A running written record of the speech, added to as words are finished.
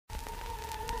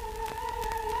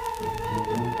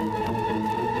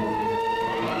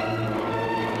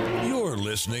You're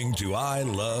listening to I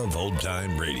Love Old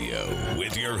Time Radio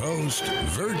with your host,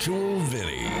 Virtual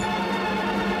Vinny.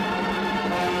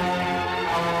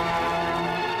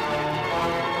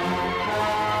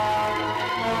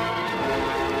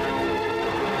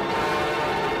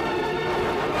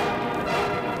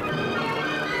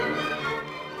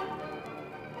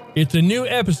 It's a new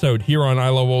episode here on I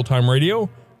Love Old Time Radio.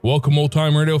 Welcome, Old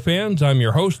Time Radio fans. I'm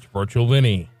your host, Virtual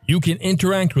Vinny. You can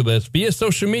interact with us via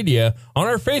social media on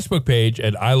our Facebook page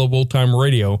at I Love Old Time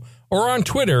Radio or on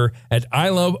Twitter at I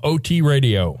Love OT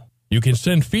Radio. You can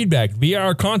send feedback via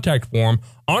our contact form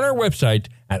on our website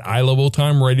at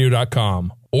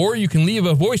iloveoldtimeradio.com, or you can leave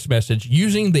a voice message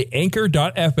using the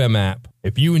Anchor.fm app.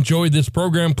 If you enjoyed this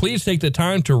program, please take the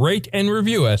time to rate and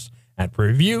review us at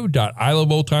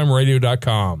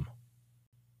review.iloveoldtimeradio.com.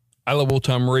 I Love Old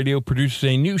Time Radio produces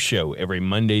a new show every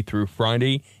Monday through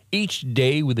Friday, each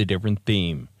day with a different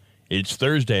theme. It's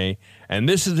Thursday, and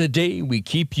this is the day we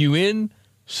keep you in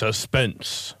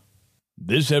suspense.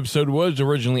 This episode was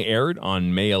originally aired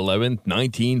on May 11th,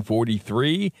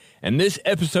 1943, and this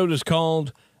episode is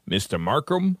called Mr.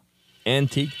 Markham,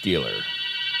 Antique Dealer.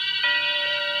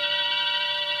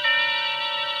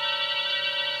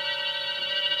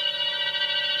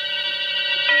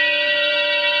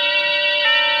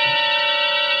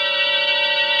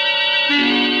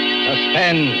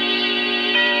 Suspense.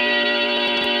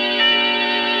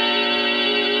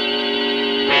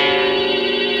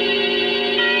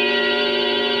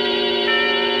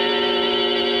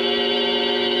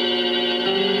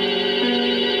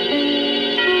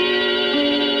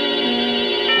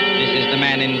 This is the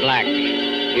Man in Black,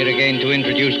 here again to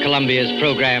introduce Columbia's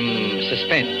program,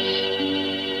 Suspense.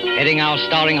 Heading our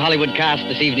starring Hollywood cast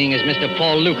this evening is Mr.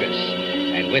 Paul Lucas,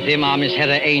 and with him are Miss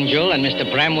Heather Angel and Mr.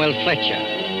 Bramwell Fletcher.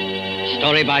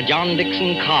 Story by John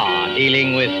Dixon Carr,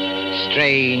 dealing with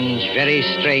strange, very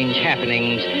strange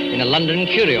happenings in a London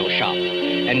curio shop,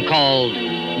 and called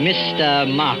Mr.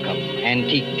 Markham,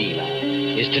 Antique Dealer,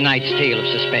 is tonight's tale of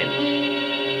suspense.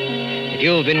 If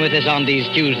you've been with us on these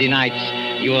Tuesday nights,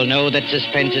 you will know that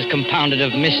suspense is compounded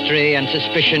of mystery and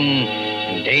suspicion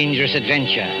and dangerous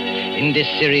adventure. In this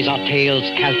series are tales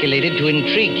calculated to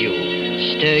intrigue you,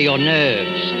 stir your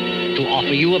nerves, to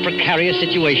offer you a precarious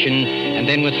situation and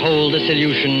then withhold the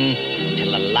solution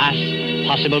till the last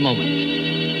possible moment.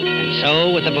 And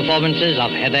so, with the performances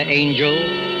of Heather Angel,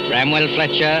 Bramwell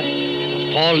Fletcher,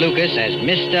 of Paul Lucas as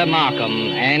Mr.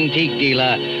 Markham, Antique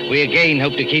Dealer, we again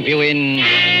hope to keep you in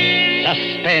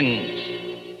suspense.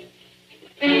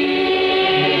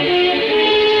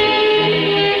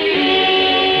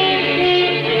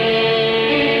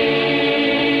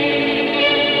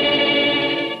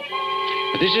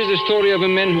 This is the story of a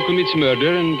man who commits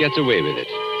murder and gets away with it.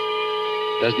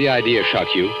 Does the idea shock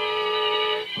you?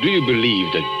 Do you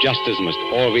believe that justice must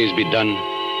always be done?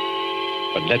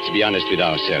 But let's be honest with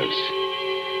ourselves.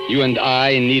 You and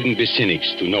I needn't be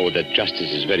cynics to know that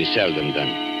justice is very seldom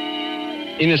done.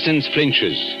 Innocence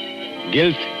flinches.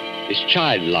 Guilt is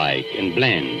childlike and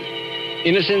bland.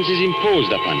 Innocence is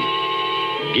imposed upon.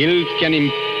 Guilt can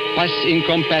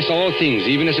encompass all things,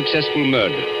 even a successful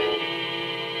murder.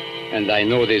 And I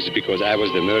know this because I was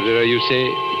the murderer, you say?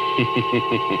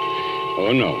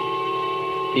 Oh, no.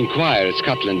 Inquire at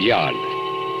Scotland Yard.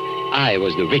 I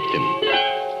was the victim.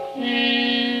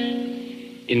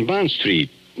 In Bond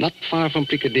Street, not far from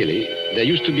Piccadilly, there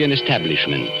used to be an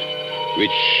establishment,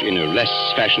 which in a less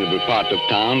fashionable part of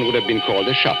town would have been called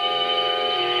a shop.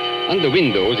 On the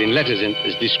windows, in letters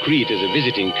as discreet as a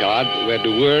visiting card, were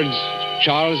the words,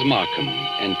 Charles Markham,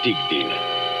 Antique Dealer.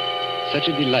 Such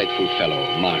a delightful fellow,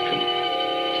 Markham.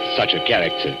 Such a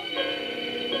character.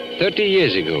 30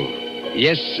 years ago,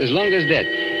 yes, as long as that,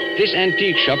 this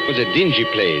antique shop was a dingy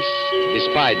place,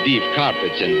 despite deep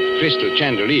carpets and crystal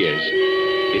chandeliers.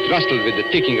 It rustled with the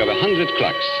ticking of 100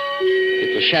 clocks.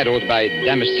 It was shadowed by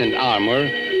damascened armor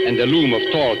and the loom of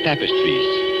tall tapestries.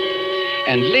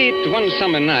 And late one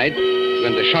summer night,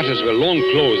 when the shutters were long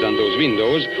closed on those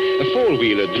windows, a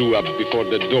four-wheeler drew up before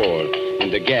the door in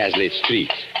the gas-lit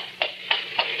street.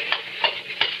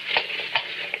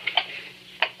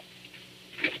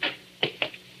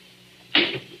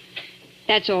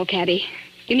 That's all, cabby.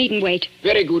 You needn't wait.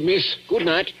 Very good, miss. Good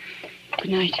night.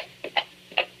 Good night.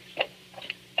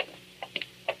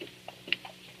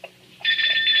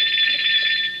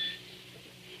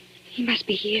 He must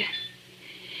be here.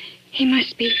 He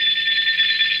must be.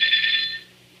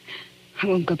 I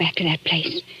won't go back to that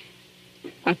place.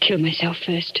 I'll kill myself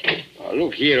first. Oh,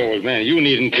 look here, old man. You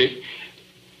needn't be...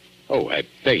 Oh, I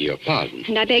beg your pardon.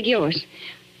 And I beg yours.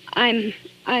 I'm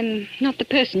I'm not the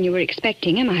person you were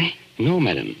expecting, am I? No,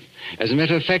 madam. As a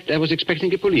matter of fact, I was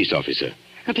expecting a police officer.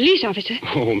 A police officer?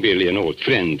 Oh, merely an old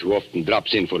friend who often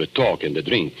drops in for a talk and a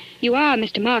drink. You are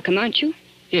Mr. Markham, aren't you?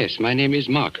 Yes, my name is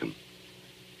Markham.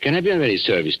 Can I be of any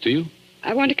service to you?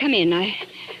 I want to come in.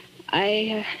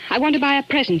 I want to buy a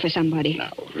present for somebody.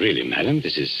 Now, really, madam,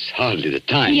 this is hardly the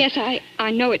time. Yes,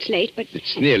 I know it's late, but...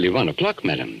 It's nearly 1 o'clock,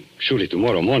 madam. Surely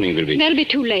tomorrow morning will be... That'll be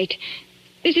too late.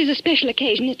 This is a special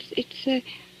occasion. It's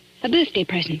a birthday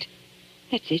present.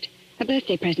 That's it. A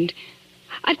birthday present.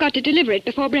 I've got to deliver it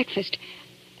before breakfast.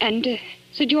 And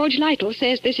Sir George Lytle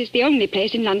says this is the only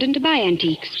place in London to buy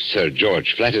antiques. Sir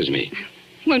George flatters me.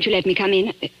 Won't you let me come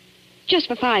in? Just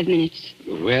for 5 minutes.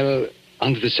 Well,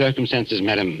 under the circumstances,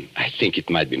 madam, I think it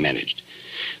might be managed.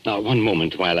 Now, one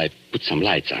moment while I put some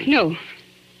lights on. No.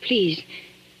 Please.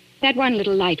 That one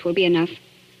little light will be enough.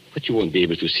 But you won't be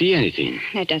able to see anything.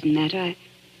 That doesn't matter.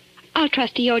 I'll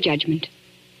trust to your judgment.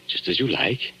 Just as you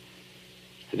like.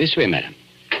 This way, madam.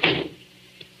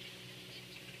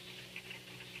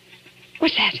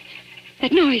 What's that?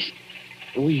 That noise?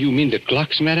 Oh, you mean the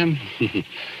clocks, madam?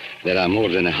 There are more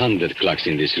than 100 clocks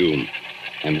in this room.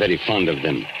 I'm very fond of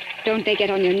them. Don't they get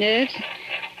on your nerves?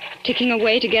 Ticking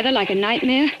away together like a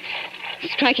nightmare?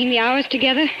 Striking the hours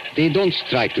together? They don't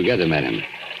strike together, madam.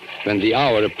 When the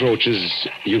hour approaches,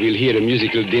 you will hear a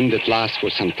musical din that lasts for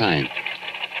some time.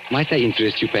 Might I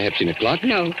interest you perhaps in a clock?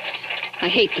 No. I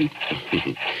hate them.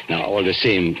 Now, all the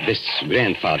same, this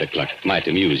grandfather clock might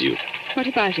amuse you. What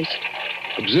about it?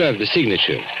 Observe the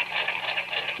signature.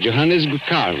 Johannes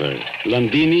Carver,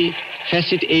 Londini,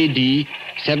 Facet A.D.,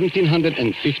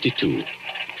 1752.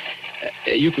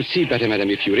 You could see better, madam,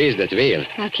 if you raise that veil.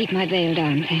 I'll keep my veil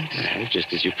down, thanks.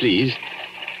 Just as you please.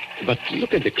 But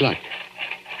look at the clock.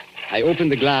 I open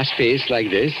the glass face like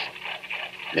this.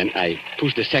 Then I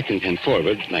push the second hand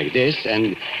forward like this, and...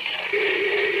 1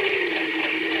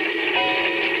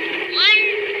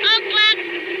 o'clock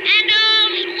and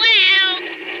all's well.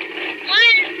 1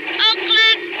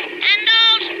 o'clock and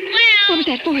all's well. What was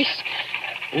that voice?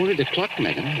 Only the clock,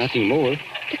 madam, nothing more.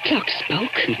 The clock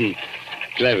spoke.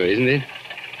 Clever, isn't it?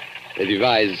 A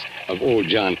device of old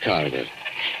John Carver,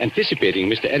 anticipating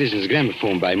Mr. Edison's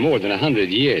gramophone by more than 100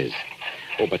 years.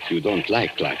 Oh, but you don't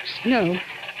like clocks. No.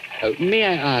 May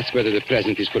I ask whether the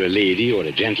present is for a lady or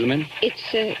a gentleman?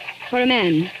 It's for a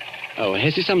man. Oh,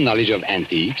 has he some knowledge of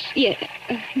antiques? Yeah.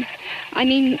 I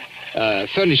mean...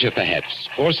 Furniture, perhaps.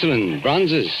 Porcelain,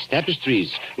 bronzes,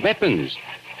 tapestries, weapons.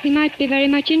 He might be very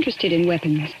much interested in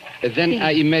weapons. Then Yes.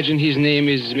 I imagine his name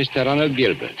is Mr. Ronald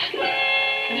Gilbert.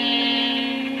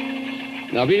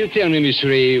 Now, will you tell me, Miss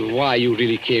Ray, why you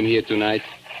really came here tonight?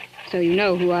 So you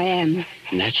know who I am.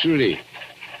 Naturally.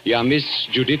 You are Miss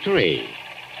Judith Ray.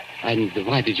 And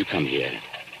why did you come here?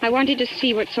 I wanted to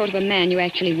see what sort of a man you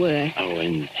actually were. Oh,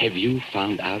 and have you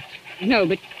found out? No,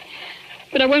 but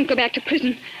I won't go back to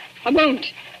prison. I won't.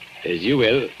 As you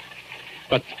will.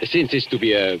 But since it's to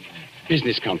be a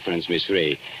business conference, Miss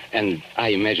Ray, and I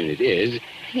imagine it is,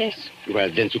 Yes.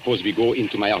 well, then suppose we go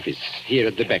into my office, here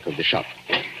at the back of the shop.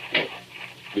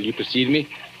 Will you precede me?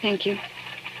 Thank you.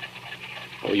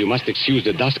 Oh, you must excuse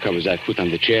the dust covers I've put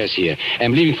on the chairs here.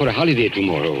 I'm leaving for a holiday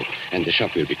tomorrow, and the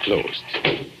shop will be closed.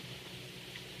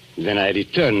 When I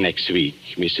return next week,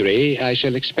 Miss Ray, I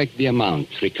shall expect the amount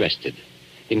requested.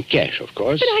 In cash, of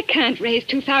course. But I can't raise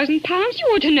 2,000 pounds. You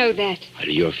ought to know that. Well,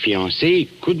 your fiancé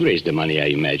could raise the money, I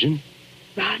imagine.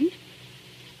 Ron? Do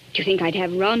you think I'd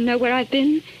have Ron know where I've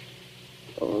been?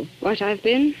 Or what I've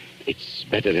been? It's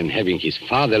better than having his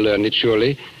father learn it,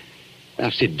 surely.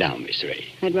 Now, sit down, Miss Ray.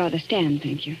 I'd rather stand,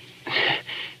 thank you.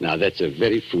 Now, that's a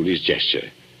very foolish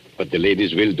gesture, but the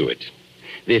ladies will do it.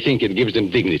 They think it gives them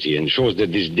dignity and shows the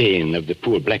disdain of the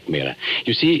poor blackmailer.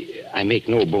 You see, I make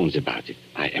no bones about it.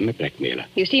 I am a blackmailer.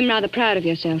 You seem rather proud of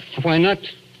yourself. Why not?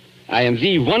 I am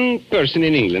the one person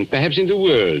in England, perhaps in the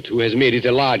world, who has made it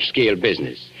a large-scale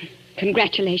business.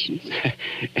 Congratulations.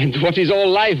 And what is all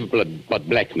life but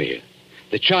blackmail?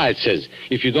 The child says,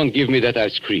 if you don't give me that, I'll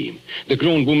scream. The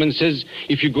grown woman says,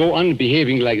 if you go on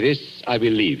behaving like this, I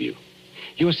will leave you.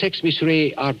 Your sex, Miss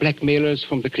Ray, are blackmailers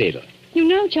from the cradle. You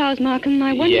know, Charles Markham,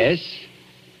 I wonder... Yes?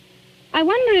 I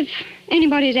wonder if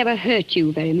anybody's ever hurt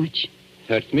you very much.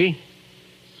 Hurt me?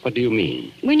 What do you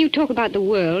mean? When you talk about the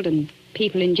world and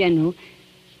people in general,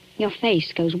 your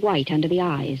face goes white under the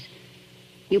eyes.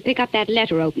 You pick up that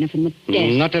letter opener from the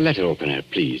desk. Not a letter opener,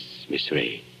 please, Miss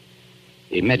Ray.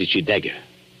 A Medici dagger.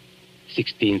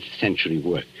 16th century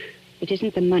work. It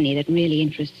isn't the money that really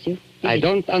interests you. I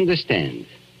don't understand.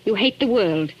 You hate the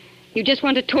world. You just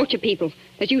want to torture people,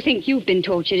 but you think you've been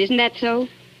tortured. Isn't that so?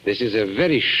 This is a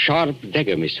very sharp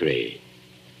dagger, Miss Ray.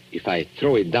 If I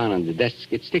throw it down on the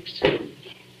desk, it sticks.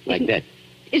 Like that.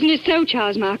 Isn't it so,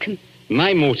 Charles Markham?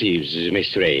 My motives,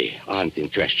 Miss Ray, aren't in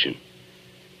question.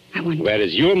 I wonder.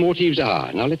 Whereas your motives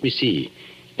are. Now, let me see.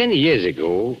 10 years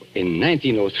ago, in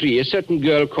 1903, a certain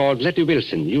girl called Letty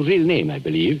Wilson, your real name, I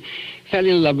believe, fell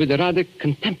in love with a rather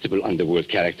contemptible underworld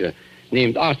character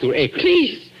named Arthur Akers.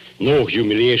 Please. No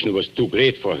humiliation was too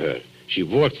great for her. She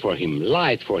worked for him,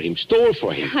 lied for him, stole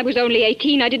for him. I was only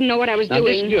 18. I didn't know what I was Now,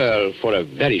 doing. this girl, for a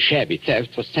very shabby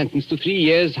theft, was sentenced to 3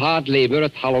 years hard labor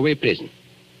at Holloway Prison.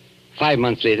 5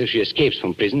 months later, she escapes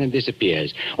from prison and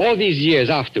disappears. All these years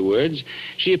afterwards,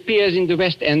 she appears in the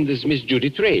West End as Miss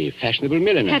Judith Ray, fashionable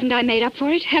milliner. Haven't I made up for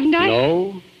it? Haven't I?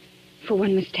 No, For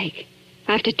one mistake.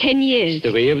 After 10 years. it's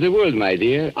the way of the world, my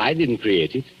dear. I didn't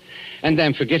create it. And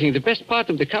I'm forgetting the best part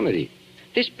of the comedy.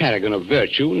 This paragon of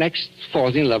virtue next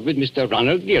falls in love with Mr.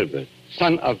 Ronald Gilbert,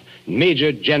 son of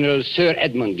Major General Sir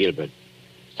Edmund Gilbert.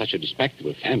 Such a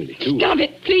respectable family, too. Stop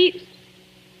it, please.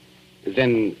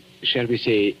 Then, shall we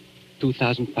say,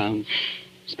 2,000 pounds?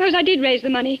 Suppose I did raise the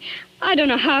money. I don't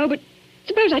know how, but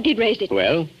suppose I did raise it.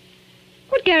 Well,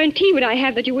 What guarantee would I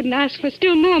have that you wouldn't ask for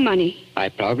still more money? I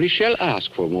probably shall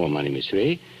ask for more money, Miss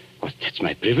Ray. But that's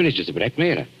my privilege as a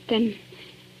blackmailer. Then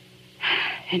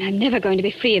I'm never going to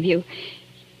be free of you.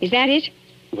 Is that it?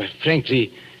 Well,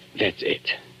 frankly, that's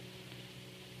it.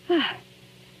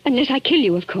 Unless I kill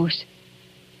you, of course.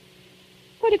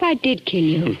 What if I did kill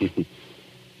you?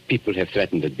 People have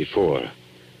threatened it before,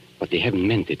 but they haven't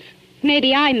meant it.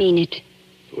 Maybe I mean it.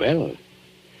 Well,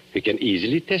 we can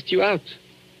easily test you out.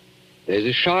 There's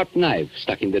a sharp knife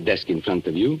stuck in the desk in front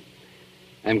of you.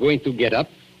 I'm going to get up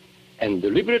and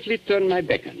deliberately turn my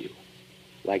back on you.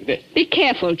 Like this. Be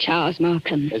careful, Charles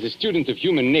Markham. As a student of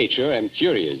human nature, I'm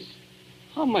curious.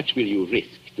 How much will you risk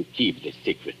to keep this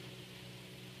secret?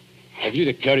 Have you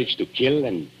the courage to kill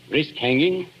and risk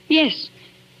hanging? Yes,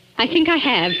 I think I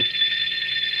have.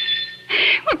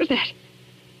 What was that?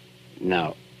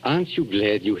 Now, aren't you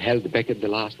glad you held back at the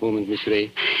last moment, Miss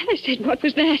Ray? I said, what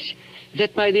was that?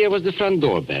 That, my dear, was the front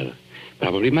doorbell.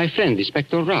 Probably my friend,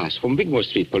 Inspector Ross, from Wigmore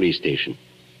Street Police Station.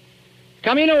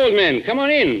 Come in, old man. Come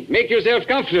on in. Make yourself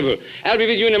comfortable. I'll be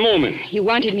with you in a moment. You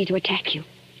wanted me to attack you,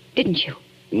 didn't you?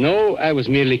 No, I was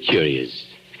merely curious.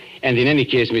 And in any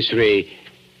case, Miss Ray,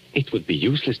 it would be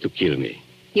useless to kill me.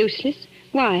 Useless?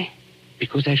 Why?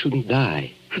 Because I shouldn't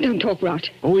die. Don't talk rot.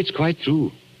 Oh, it's quite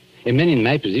true. A man in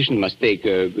my position must take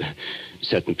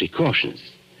certain precautions.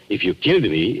 If you killed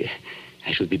me,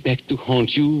 I should be back to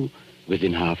haunt you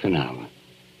within half an hour.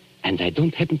 And I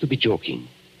don't happen to be joking.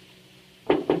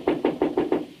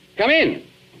 Come in.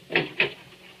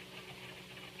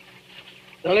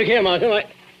 Now, look here, Markham.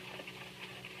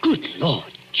 Good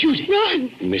Lord, Judy. Ron!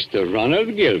 Mr.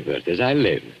 Ronald Gilbert, as I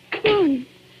live. Ron!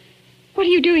 What are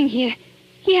you doing here?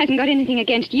 He hasn't got anything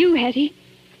against you, has he?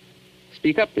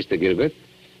 Speak up, Mr. Gilbert.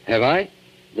 Have I?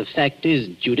 The fact is,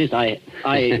 Judith, I...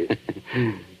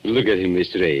 Look at him,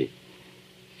 Miss Ray.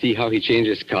 See how he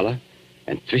changes color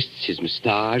and twists his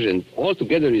mustache and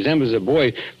altogether resembles a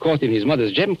boy caught in his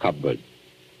mother's gem cupboard.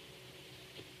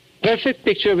 Perfect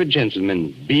picture of a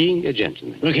gentleman being a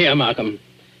gentleman. Look here, Markham.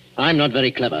 I'm not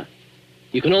very clever.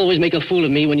 You can always make a fool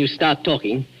of me when you start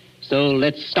talking, so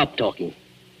let's stop talking.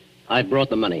 I brought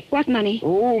the money. What money?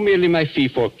 Oh, merely my fee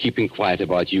for keeping quiet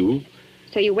about you.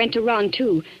 So you went to Ron,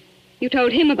 too. You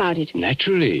told him about it.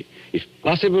 Naturally. If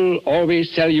possible,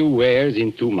 always sell your wares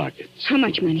in 2 markets. How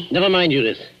much money? Never mind,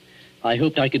 Judith. I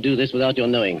hoped I could do this without your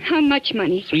knowing. How much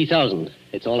money? 3,000.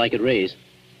 It's all I could raise.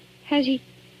 Has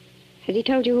he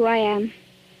told you who I am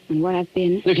and what I've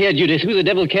been? Look here, Judith. Who the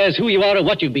devil cares who you are or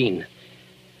what you've been?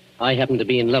 I happen to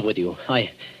be in love with you.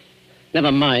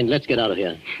 Never mind. Let's get out of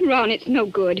here. Ron, it's no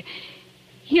good.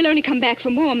 He'll only come back for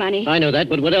more money. I know that,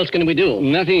 but what else can we do?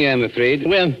 Nothing, I'm afraid.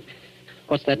 Well,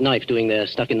 what's that knife doing there,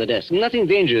 stuck in the desk? Nothing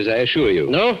dangerous, I assure you.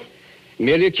 No?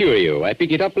 Merely a curio. I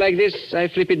pick it up like this, I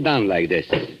flip it down like this,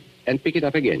 and pick it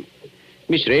up again.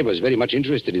 Miss Ray was very much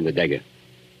interested in the dagger.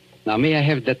 Now, may I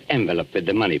have that envelope with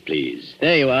the money, please?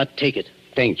 There you are. Take it.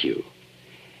 Thank you.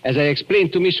 As I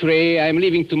explained to Miss Ray, I'm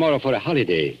leaving tomorrow for a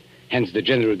holiday, hence the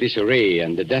general disarray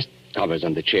and the dust covers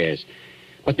on the chairs.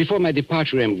 But before my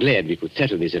departure, I'm glad we could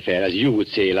settle this affair, as you would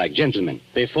say, like gentlemen.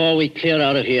 Before we clear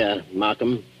out of here,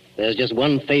 Markham, there's just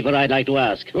one favor I'd like to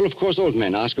ask. Well, of course, old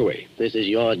man, ask away. This is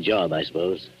your job, I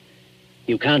suppose.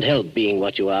 You can't help being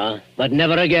what you are, but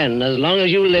never again, as long as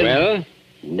you live... Well?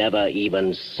 Never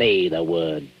even say the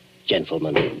word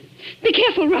gentleman. Be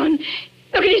careful, Ron.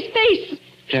 Look at his face.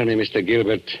 Tell me, Mr.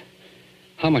 Gilbert,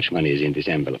 how much money is in this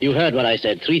envelope? You heard what I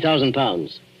said, 3,000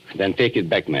 pounds. Then take it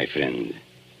back, my friend.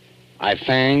 I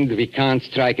find we can't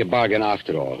strike a bargain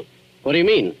after all. What do you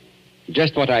mean?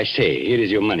 Just what I say. Here is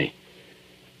your money.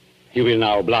 You will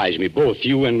now oblige me, both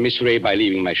you and Miss Ray, by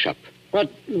leaving my shop. What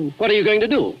are you going to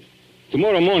do?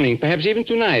 Tomorrow morning, perhaps even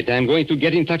tonight, I'm going to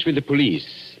get in touch with the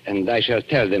police, and I shall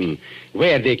tell them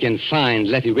where they can find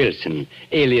Letty Wilson,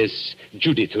 alias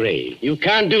Judith Ray. You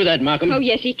can't do that, Markham. Oh,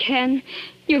 yes, he can.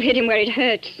 You hit him where it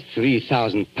hurts.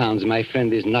 3,000 pounds, my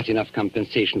friend, is not enough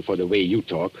compensation for the way you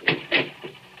talk.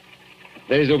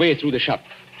 There is a way through the shop.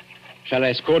 Shall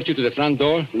I escort you to the front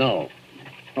door? No.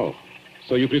 Oh,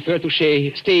 so you prefer to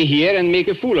stay here and make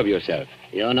a fool of yourself?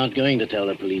 You're not going to tell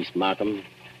the police, Markham.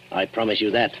 I promise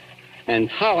you that. And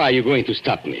how are you going to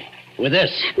stop me? With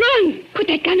this. Run! Put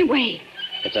that gun away.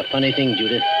 It's a funny thing,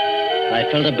 Judith. I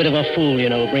felt a bit of a fool,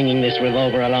 bringing this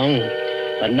revolver along.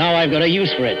 But now I've got a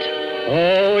use for it.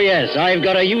 Oh, yes, I've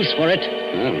got a use for it.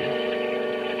 Oh.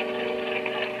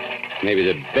 Maybe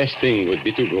the best thing would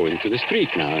be to go into the street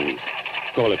now and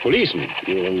call a policeman.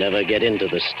 You'll never get into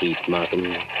the street,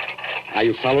 Markham. Are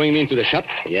you following me into the shop?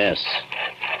 Yes.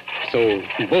 So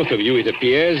both of you, it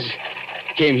appears,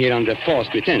 came here under false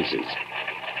pretenses.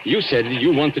 You said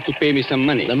you wanted to pay me some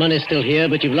money. The money's still here,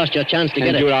 but you've lost your chance to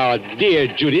get it. And our dear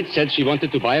Judith said she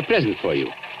wanted to buy a present for you.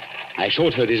 I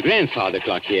showed her this grandfather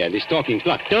clock here, this talking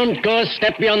clock. Don't go a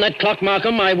step beyond that clock,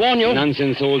 Markham. I warn you.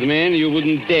 Nonsense, old man. You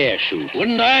wouldn't dare shoot.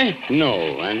 Wouldn't I?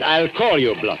 No, and I'll call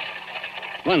your bluff.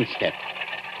 1 step.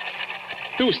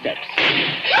 2 steps.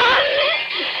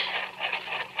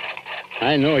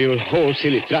 I know you'll whole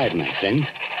silly tribe, my friend.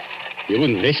 You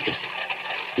wouldn't risk it.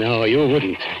 No, you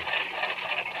wouldn't.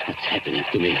 What's happening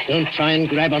to me? Don't try and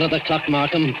grab onto the clock,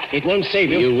 Markham. It won't save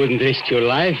you. You wouldn't risk your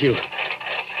life. You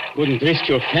wouldn't risk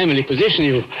your family position.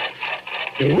 You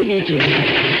wouldn't. 1:15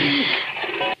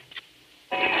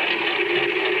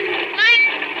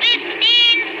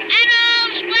 and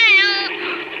all's well.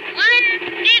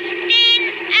 1:15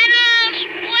 and all's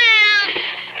well.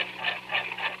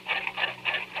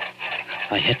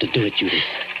 I had to do it, Judith.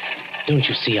 Don't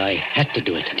you see? I had to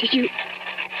do it. Did you...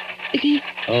 Is he...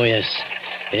 Oh, yes.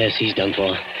 Yes, he's done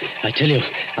for. I tell you,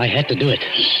 I had to do it.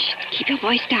 Shh, keep your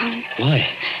voice down. Why?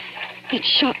 That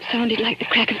shot sounded like the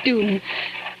crack of doom.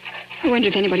 I wonder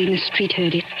if anybody in the street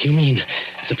heard it. You mean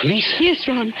the police? Yes,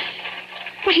 Ron.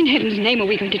 What in heaven's name are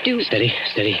we going to do? Steady,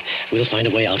 steady. We'll find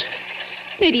a way out.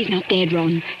 Maybe he's not dead,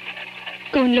 Ron.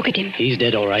 Go and look at him. He's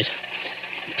dead, all right.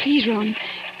 Please, Ron.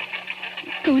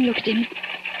 Go and look at him.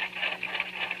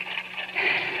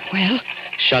 Well?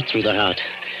 Shot through the heart.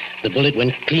 The bullet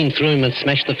went clean through him and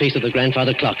smashed the face of the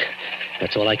grandfather clock.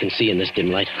 That's all I can see in this dim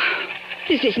light.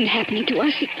 This isn't happening to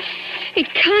us. It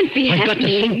can't be I've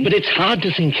happening. got to think, but it's hard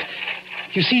to think.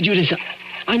 You see, Judith,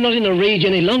 I'm not in a rage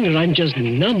any longer. I'm just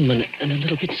numb and a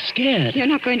little bit scared. You're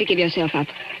not going to give yourself up.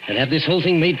 And have this whole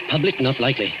thing made public? Not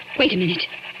likely. Wait a minute.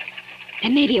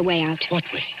 There may be a way out. What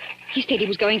way? He said he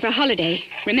was going for a holiday.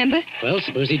 Remember? Well,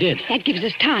 suppose he did. That gives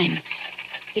us time.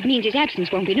 It means his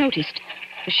absence won't be noticed.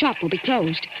 The shop will be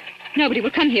closed. Nobody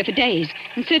will come here for days.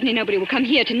 And certainly nobody will come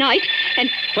here tonight. And...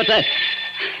 What's that?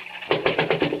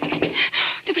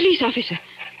 The police officer.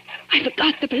 I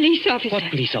forgot the police officer. What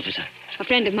police officer? A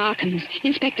friend of Markham's.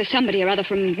 Inspector somebody or other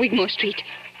from Wigmore Street.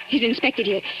 He's inspected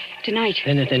here tonight.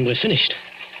 Then we're finished.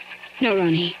 No,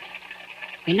 Ronnie.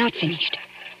 We're not finished.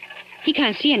 He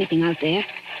can't see anything out there.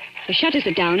 The shutters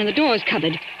are down and the door's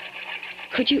covered.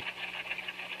 Could you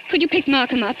pick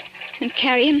Markham up and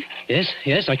carry him?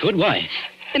 Yes, I could. Why?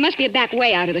 There must be a back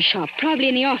way out of the shop, probably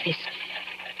in the office.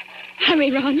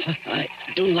 Hurry, Ron. I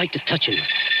don't like to touch him.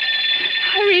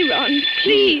 Hurry, Ron,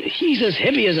 please. He's as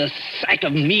heavy as a sack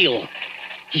of meal.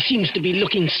 He seems to be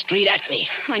looking straight at me.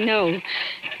 I know.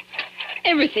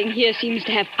 Everything here seems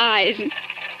to have eyes and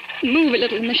move a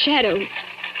little in the shadow.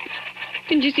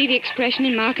 Didn't you see the expression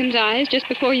in Markham's eyes just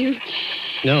before you...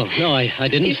 No, I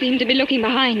didn't. He seemed to be looking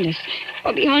behind us,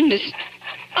 or beyond us.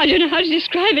 I don't know how to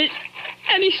describe it.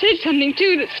 And he said something,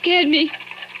 too, that scared me.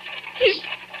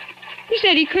 He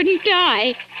said he couldn't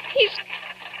die. He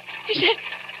said...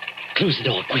 Close the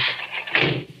door, quick.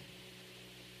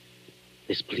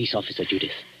 This police officer,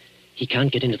 Judith, he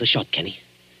can't get into the shop, can he?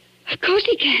 Of course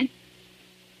he can.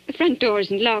 The front door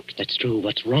isn't locked. That's true.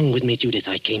 What's wrong with me, Judith?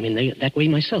 I came in there that way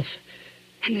myself.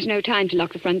 And there's no time to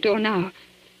lock the front door now.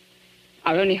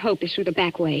 Our only hope is through the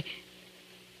back way.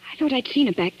 I thought I'd seen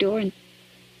a back door and...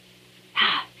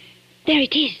 Ah, there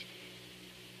it is.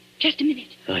 Just a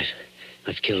minute.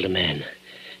 I've killed a man.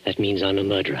 That means I'm a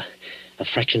murderer. A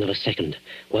fraction of a second,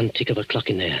 one tick of a clock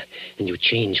in there, and you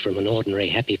change from an ordinary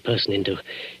happy person into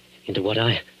what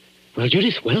I... Well,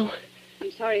 Judith, well? I'm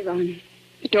sorry, Ron.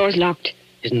 The door's locked.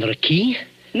 Isn't there a key?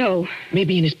 No.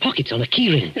 Maybe in his pockets on a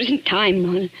key ring. There isn't time,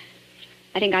 Ron.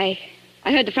 I think I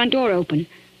heard the front door open.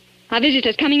 Our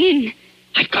visitor's coming in.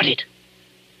 I've got it.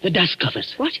 The dust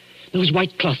covers. What? Those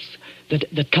white cloths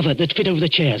that fit over the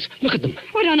chairs. Look at them.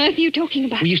 What on earth are you talking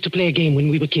about? We used to play a game when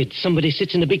we were kids. Somebody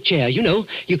sits in a big chair. You know,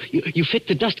 you fit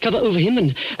the dust cover over him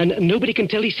and nobody can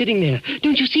tell he's sitting there.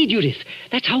 Don't you see, Judith?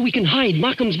 That's how we can hide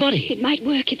Markham's body. It might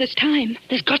work if there's time.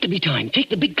 There's got to be time. Take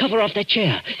the big cover off that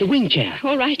chair, the wing chair.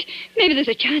 All right. Maybe there's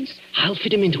a chance. I'll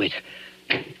fit him into it.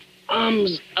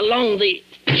 Arms along the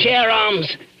chair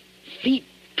arms. Feet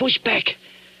pushed back.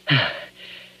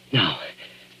 Now,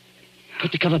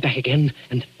 put the cover back again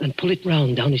and pull it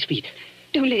round down his feet.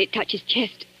 Don't let it touch his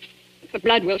chest. The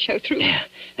blood will show through. There,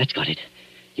 that's got it.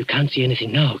 You can't see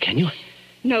anything now, can you?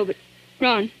 No, but,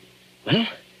 Ron, Well,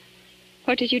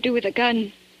 what did you do with the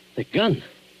gun? the gun.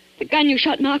 The gun you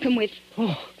shot Markham with.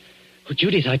 Oh,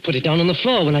 Judith, I put it down on the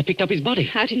floor when I picked up his body.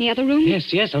 Out in the other room?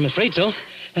 Yes, I'm afraid so.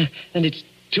 And it's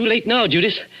too late now,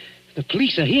 Judith. The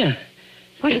police are here.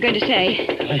 What are you going to say?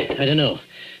 I don't know.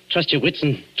 Trust your wits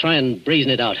and try and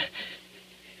brazen it out.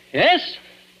 Yes?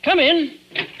 Come in.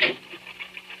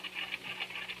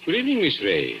 Good evening, Miss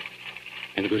Ray.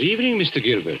 And good evening, Mr.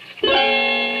 Gilbert.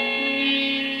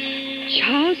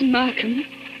 Charles Markham?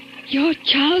 You're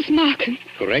Charles Markham?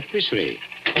 Correct, Miss Ray.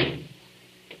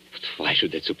 But why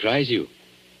should that surprise you?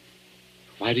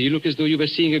 Why do you look as though you were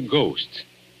seeing a ghost?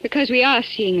 Because we are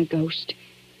seeing a ghost.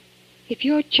 If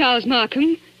you're Charles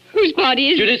Markham, whose body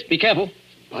is... Judith, be careful.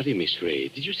 Body, Miss Ray.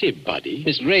 Did you say body?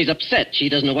 Miss Ray's upset. She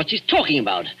doesn't know what she's talking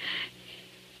about.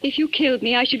 If you killed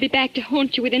me, I should be back to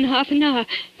haunt you within half an hour.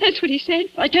 That's what he said.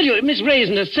 I tell you, Miss Ray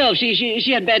isn't herself.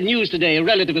 She had bad news today. A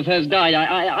relative of hers died.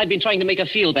 I've been trying to make her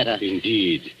feel better.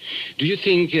 Indeed. Do you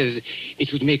think it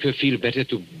would make her feel better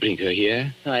to bring her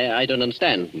here? I don't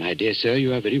understand. My dear sir,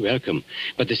 you are very welcome.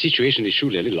 But the situation is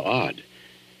surely a little odd.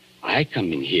 I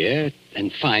come in here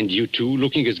and find you two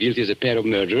looking as guilty as a pair of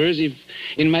murderers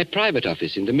in my private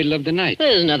office in the middle of the night.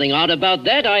 There's nothing odd about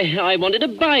that. I wanted to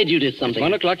buy Judith something.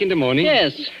 1 o'clock in the morning?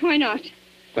 Yes. Why not?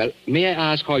 Well, may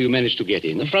I ask how you managed to get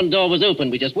in? The front door was open.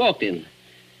 We just walked in.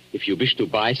 If you wish to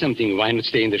buy something, why not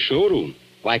stay in the showroom?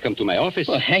 Why come to my office?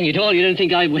 Well, hang it all. You don't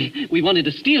think we wanted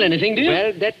to steal anything, do you?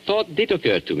 Well, that thought did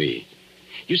occur to me.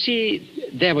 You see,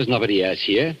 there was nobody else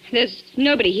here. There's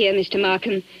nobody here, Mr.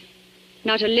 Markham.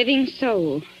 Not a living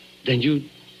soul. Then you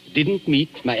didn't meet,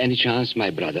 by any chance, my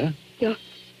brother? Your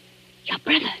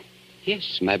brother?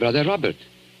 Yes, my brother Robert.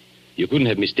 You couldn't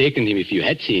have mistaken him if you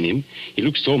had seen him. He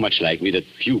looks so much like me that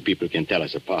few people can tell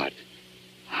us apart.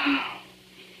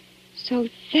 So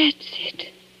that's it.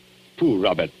 Poor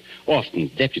Robert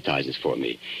often deputizes for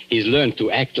me. He's learned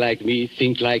to act like me,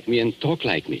 think like me, and talk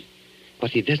like me. But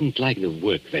he doesn't like the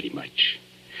work very much.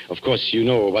 Of course, you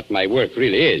know what my work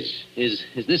really is. Is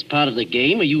this part of the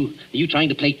game? Are you trying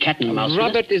to play cat and mouse?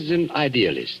 Robert is an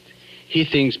idealist. He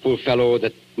thinks, poor fellow,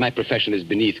 that my profession is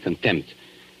beneath contempt.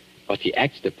 But he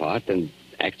acts the part and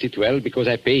acts it well because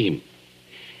I pay him.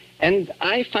 And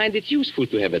I find it useful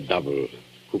to have a double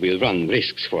who will run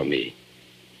risks for me.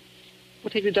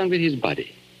 What have you done with his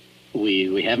body?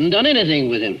 We haven't done anything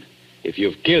with him. If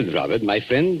you've killed Robert, my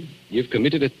friend, you've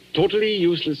committed a totally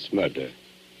useless murder.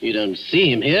 You don't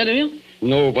see him here, do you?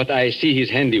 No, but I see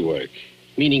his handiwork.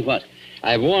 Meaning what?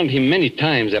 I've warned him many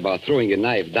times about throwing a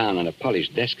knife down on a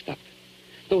polished desktop.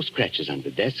 Those scratches on the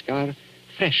desk are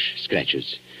fresh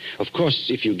scratches. Of course,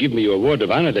 if you give me your word of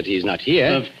honor that he's not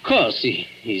here... Of course,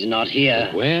 he's not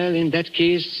here. Well, in that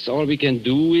case, all we can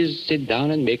do is sit down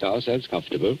and make ourselves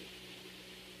comfortable.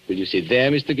 Will you sit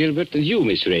there, Mr. Gilbert? And you,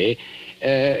 Miss Ray,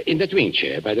 in that wing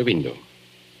chair by the window.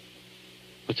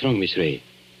 What's wrong, Miss Ray?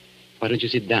 Why don't you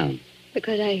sit down?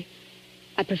 Because I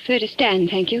prefer to stand,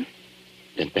 thank you.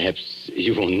 Then perhaps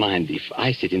you won't mind if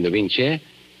I sit in the wing chair.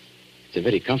 It's a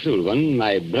very comfortable one.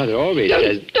 My brother always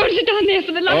says... Don't sit down there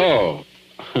for the love...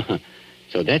 Oh.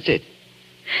 So that's it.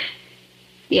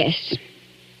 Yes,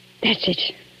 that's it.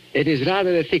 It is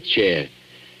rather a thick chair.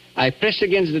 I press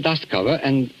against the dust cover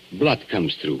and blood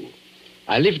comes through.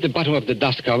 I lift the bottom of the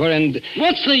dust cover and...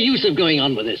 What's the use of going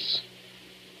on with this?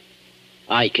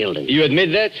 I killed him. You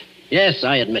admit that? Yes,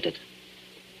 I admit it.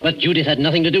 But Judith had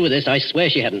nothing to do with this. I swear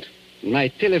she hadn't. My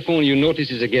telephone, you notice,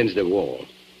 is against the wall.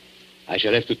 I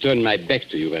shall have to turn my back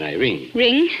to you when I ring.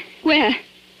 Ring? Where?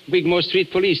 Wigmore Street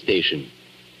Police Station.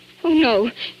 Oh, no.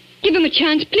 Give him a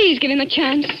chance. Please give him a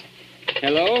chance.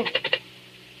 Hello?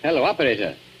 Hello,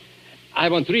 operator. I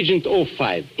want Regent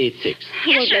 0586.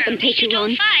 I won't let them take you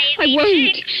on. I won't.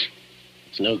 0586.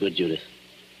 It's no good, Judith.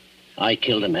 I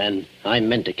killed a man. I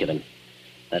meant to kill him.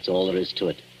 That's all there is to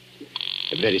it.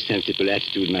 A very sensible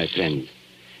attitude, my friend.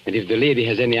 And if the lady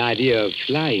has any idea of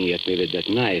flying at me with that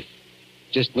knife,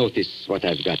 just notice what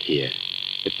I've got here.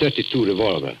 A .32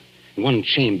 revolver, one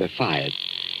chamber fired.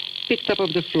 picked up off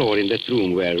the floor in that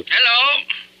room where... Hello?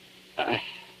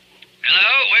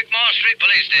 Hello, Wigmore Street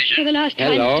Police Station. For the last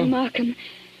time, Hello? Mr. Markham,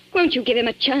 won't you give him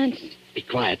a chance? Be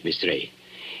quiet, Miss Ray.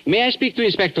 May I speak to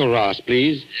Inspector Ross,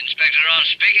 please? Inspector Ross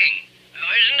speaking.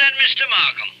 Oh, isn't that Mr.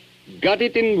 Markham? Got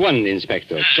it in one,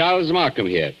 Inspector. Charles Markham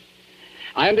here.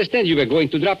 I understand you were going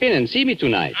to drop in and see me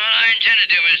tonight. I intended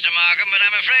to, Mr. Markham, but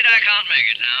I'm afraid I can't make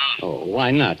it now. Oh,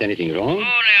 why not? Anything wrong? Only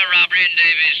a robbery in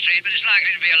Davies Street, but it's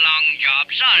likely to be a long job.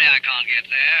 Sorry I can't get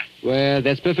there. Well,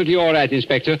 that's perfectly all right,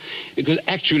 Inspector, because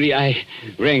actually I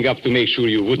rang up to make sure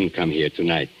you wouldn't come here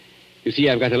tonight. You see,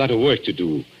 I've got a lot of work to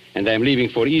do, and I'm leaving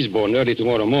for Eastbourne early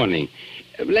tomorrow morning.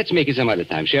 Let's make it some other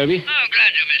time, shall we? Oh,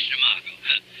 glad to, Mr. Markham.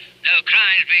 No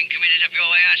crimes being committed up your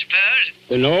way, I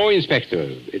suppose? No, Inspector.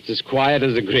 It's as quiet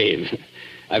as the grave.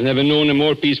 I've never known a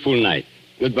more peaceful night.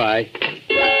 Goodbye.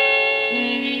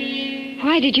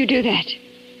 Why did you do that?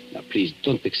 Now, please,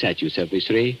 don't excite yourself, Miss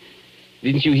Ray.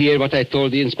 Didn't you hear what I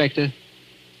told the Inspector?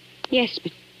 Yes,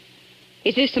 but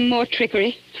is this some more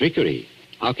trickery? Trickery?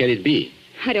 How can it be?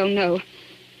 I don't know.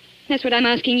 That's what I'm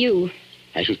asking you.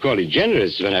 I should call it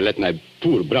generous when I let my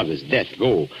poor brother's death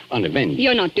go unavenged.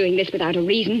 You're not doing this without a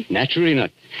reason. Naturally not.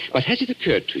 But has it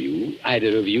occurred to you,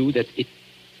 either of you, that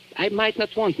I might not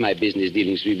want my business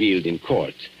dealings revealed in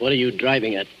court? What are you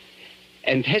driving at?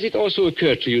 And has it also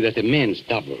occurred to you that a man's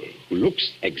double, who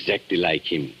looks exactly like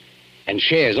him and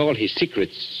shares all his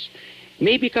secrets,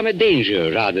 may become a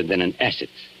danger rather than an asset?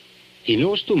 He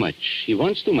knows too much, he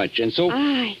wants too much, and so...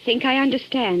 I think I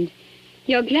understand.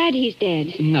 You're glad he's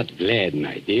dead. Not glad,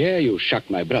 my dear. You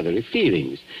shocked my brotherly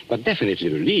feelings, but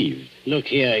definitely relieved. Look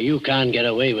here, you can't get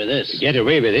away with this. Get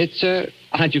away with it, sir?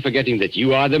 Aren't you forgetting that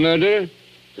you are the murderer?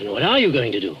 Then what are you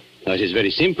going to do? Now, it is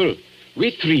very simple.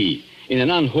 We three, in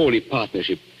an unholy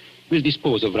partnership, will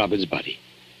dispose of Robert's body.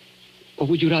 Or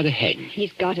would you rather hang?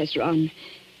 He's got us wrong.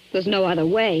 There's no other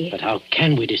way. But how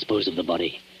can we dispose of the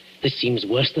body? This seems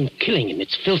worse than killing him.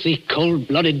 It's filthy,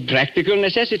 cold-blooded... Practical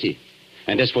necessity.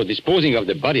 And as for disposing of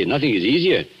the body, nothing is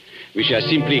easier. We shall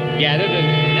simply gather the...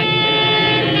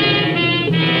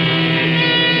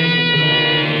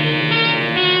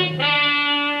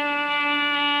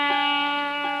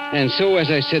 And so,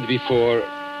 as I said before,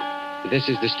 this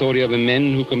is the story of a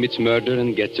man who commits murder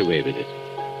and gets away with it.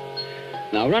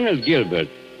 Now, Ronald Gilbert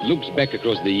looks back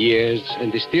across the years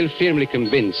and is still firmly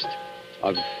convinced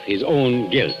of his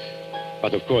own guilt.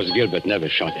 But, of course, Gilbert never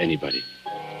shot anybody.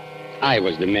 I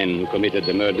was the man who committed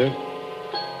the murder.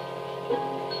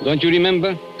 Don't you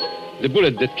remember? The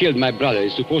bullet that killed my brother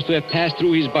is supposed to have passed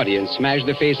through his body and smashed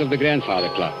the face of the grandfather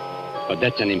clock. But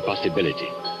that's an impossibility.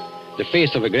 The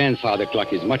face of a grandfather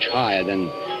clock is much higher than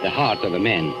the heart of a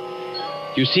man.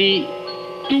 You see,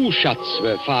 2 shots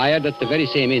were fired at the very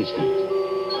same instant.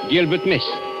 Gilbert missed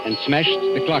and smashed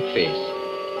the clock face.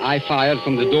 I fired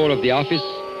from the door of the office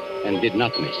and did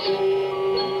not miss.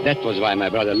 That was why my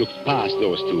brother looked past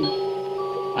those 2.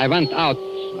 I went out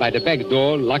by the back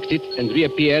door, locked it, and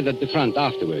reappeared at the front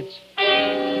afterwards.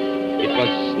 It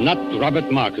was not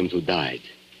Robert Markham who died.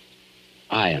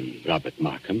 I am Robert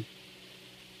Markham.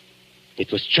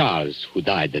 It was Charles who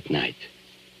died that night.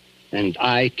 And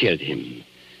I killed him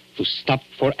to stop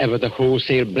forever the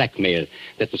wholesale blackmail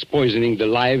that was poisoning the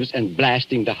lives and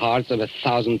blasting the hearts of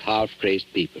 1,000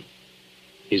 half-crazed people.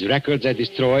 His records I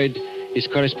destroyed, his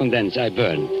correspondence I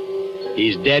burned. He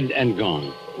is dead and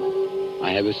gone.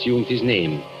 I have assumed his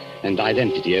name and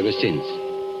identity ever since.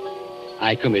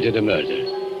 I committed a murder.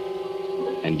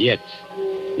 And yet,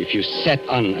 if you sat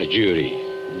on a jury,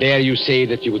 dare you say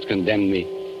that you would condemn me?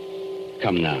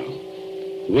 Come now.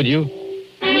 Would you?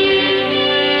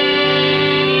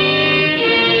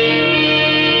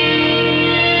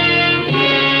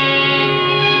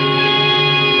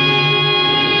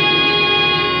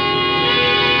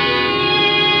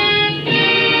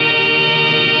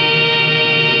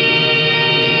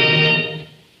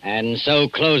 And so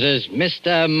closes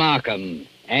Mr. Markham,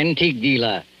 Antique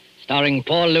Dealer, starring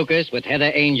Paul Lucas with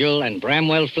Heather Angel and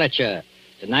Bramwell Fletcher.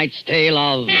 Tonight's tale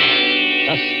of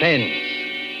suspense.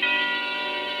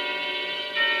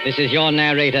 This is your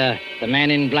narrator, the man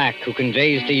in black, who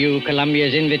conveys to you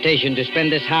Columbia's invitation to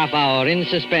spend this half hour in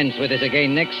suspense with us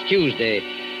again next Tuesday,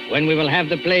 when we will have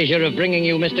the pleasure of bringing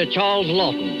you Mr. Charles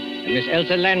Lawton and Miss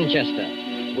Elsa Lanchester,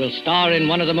 who will star in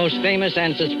one of the most famous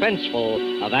and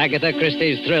suspenseful of Agatha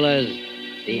Christie's thrillers,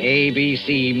 The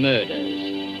ABC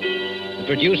Murders. The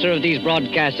producer of these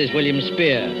broadcasts is William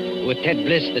Spear, with Ted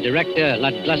Bliss, the director,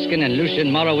 Lud Gluskin and Lucian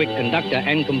Morowick, conductor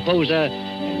and composer,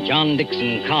 and John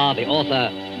Dixon Carr, the author,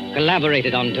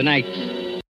 collaborated on tonight's.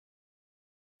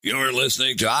 You're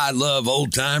listening to I Love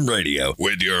Old Time Radio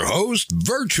with your host,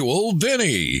 Virtual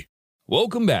Vinny.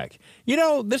 Welcome back.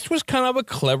 This was kind of a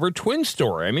clever twin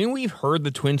story. I mean, we've heard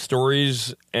the twin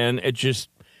stories, and it's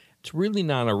really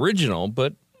not original.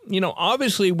 But,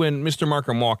 obviously when Mr.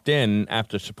 Markham walked in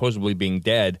after supposedly being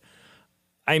dead,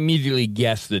 I immediately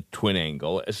guessed the twin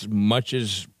angle, as much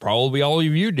as probably all of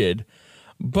you did.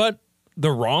 But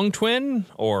the wrong twin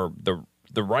or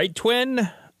the right twin,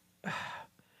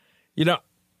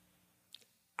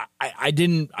 I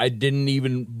didn't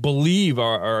even believe,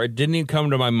 or it didn't even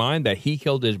come to my mind that he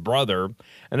killed his brother.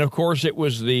 And of course, it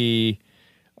was it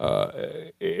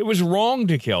was wrong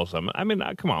to kill someone. I mean,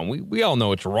 come on, we all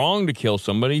know it's wrong to kill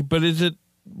somebody, but is it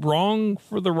wrong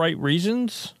for the right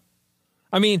reasons?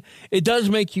 I mean, it does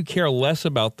make you care less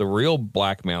about the real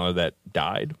blackmailer that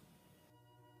died.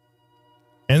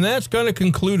 And that's going to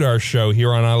conclude our show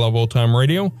here on I Love Old Time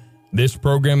Radio. This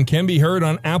program can be heard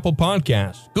on Apple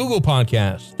Podcasts, Google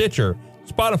Podcasts, Stitcher,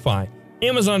 Spotify,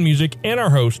 Amazon Music, and our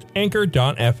host,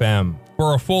 Anchor.fm.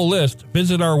 For a full list,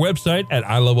 visit our website at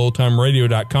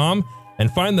iloveoldtimeradio.com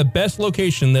and find the best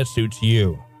location that suits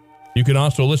you. You can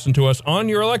also listen to us on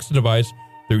your Alexa device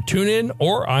through TuneIn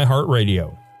or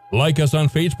iHeartRadio. Like us on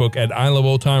Facebook at I Love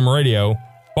Old Time Radio.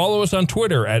 Follow us on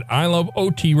Twitter at I Love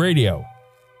OT Radio.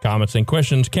 Comments and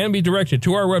questions can be directed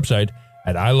to our website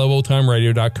at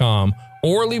iloveoldtimeradio.com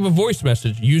or leave a voice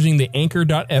message using the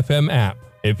Anchor.fm app.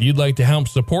 If you'd like to help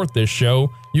support this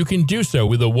show, you can do so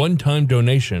with a one-time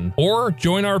donation or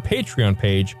join our Patreon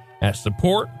page at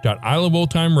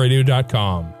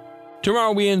support.iloveoldtimeradio.com.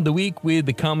 Tomorrow we end the week with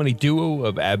the comedy duo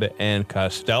of Abbott and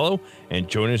Costello, and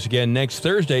join us again next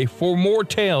Thursday for more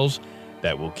tales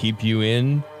that will keep you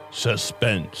in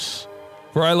suspense.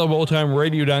 For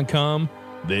iloveoldtimeradio.com,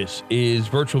 this is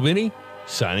Virtual Vinny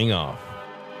signing off.